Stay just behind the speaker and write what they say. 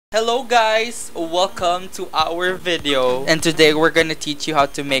Hello guys, welcome to our video, and today we're gonna teach you how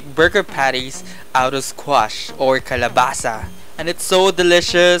to make burger patties out of squash or kalabasa. And it's so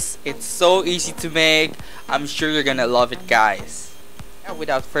delicious, it's so easy to make. I'm sure you're gonna love it, guys. Now,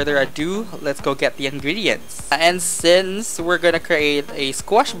 without further ado, let's go get the ingredients. And since we're gonna create a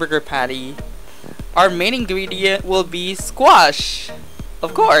squash burger patty, our main ingredient will be squash,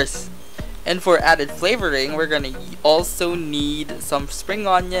 of course. And for added flavoring, we're gonna also need some spring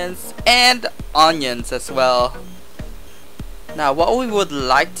onions and onions as well. Now what we would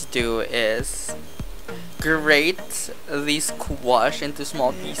like to do is grate the squash into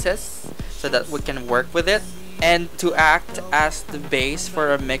small pieces so that we can work with it. And to act as the base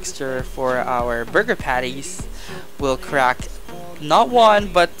for a mixture for our burger patties, we'll crack not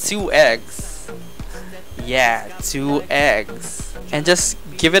one but 2 eggs. Yeah, 2 eggs. And just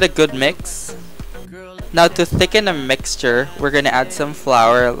give it a good mix. Now to thicken a mixture, we're gonna add some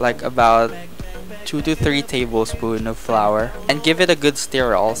flour, like about 2 to 3 tablespoons of flour, and give it a good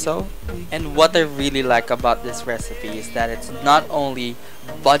stir also. And what I really like about this recipe is that it's not only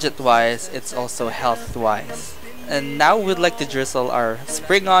budget wise, it's also health wise. And now we'd like to drizzle our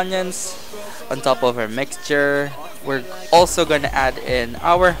spring onions on top of our mixture. We're also gonna add in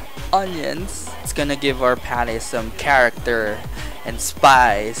our onions. It's gonna give our patties some character and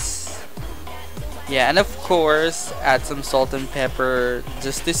spice. Yeah, and of course add some salt and pepper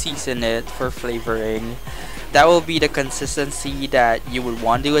just to season it for flavoring. That will be the consistency that you would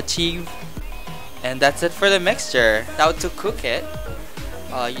want to achieve. And that's it for the mixture. Now to cook it,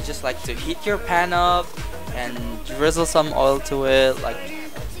 you just like to heat your pan up and drizzle some oil to it, like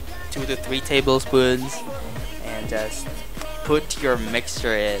 2 to 3 tablespoons, and just put your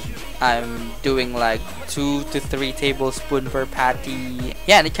mixture in. I'm doing like 2 to 3 tablespoons per patty.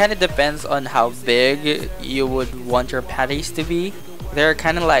 Yeah, and it kind of depends on how big you would want your patties to be. They're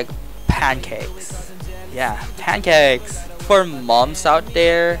kind of like pancakes. Yeah, pancakes. For moms out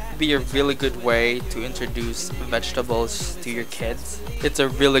there, it'd be a really good way to introduce vegetables to your kids. It's a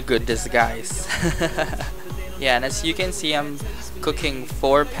really good disguise. Yeah, and as you can see, I'm cooking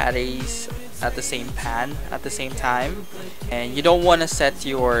 4 patties at the same pan at the same time, and you don't want to set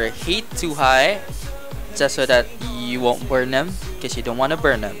your heat too high just so that you won't burn them, because you don't want to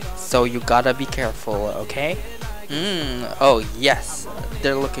burn them, so you gotta be careful, okay? Oh yes,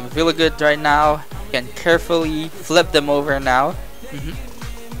 they're looking really good right now. You can carefully flip them over now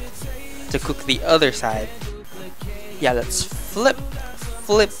to cook the other side. Yeah, let's flip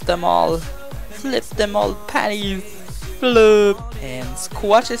them all patties. And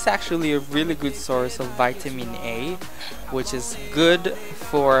squash is actually a really good source of vitamin A, which is good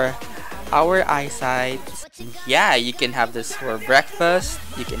for our eyesight. Yeah, you can have this for breakfast,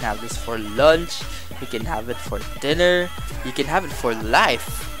 you can have this for lunch, you can have it for dinner, you can have it for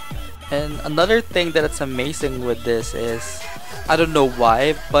life. And another thing that's amazing with this is, I don't know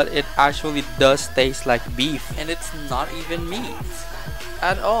why, but it actually does taste like beef, and it's not even meat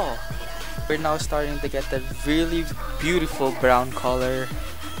at all. We're now starting to get that really beautiful brown color,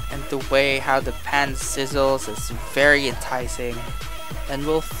 and the way how the pan sizzles is very enticing. And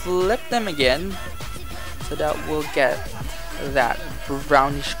we'll flip them again so that we'll get that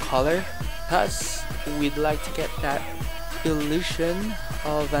brownish color. Thus, we'd like to get that illusion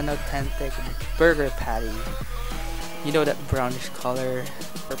of an authentic burger patty. You know, that brownish color.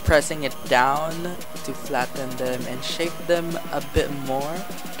 We're pressing it down to flatten them and shape them a bit more.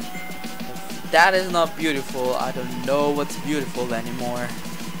 That is not beautiful. I don't know what's beautiful anymore.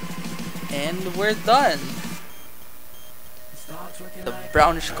 And we're done. The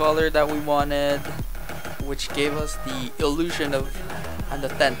brownish color that we wanted, which gave us the illusion of an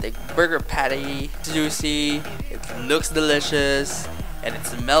authentic burger patty. It's juicy, it looks delicious, and it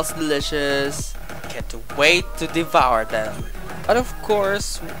smells delicious. Can't wait to devour them. But of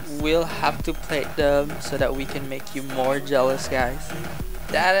course, we'll have to plate them so that we can make you more jealous, guys.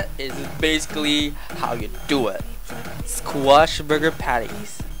 That is basically how you do it. Squash burger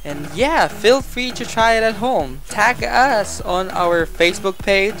patties. And yeah, feel free to try it at home. Tag us on our Facebook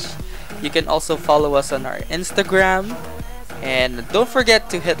page. You can also follow us on our Instagram. And don't forget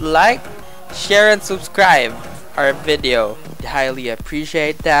to hit like, share, and subscribe our video. I highly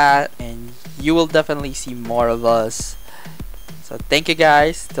appreciate that, and you will definitely see more of us. So thank you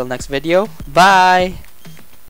guys. Till next video. Bye.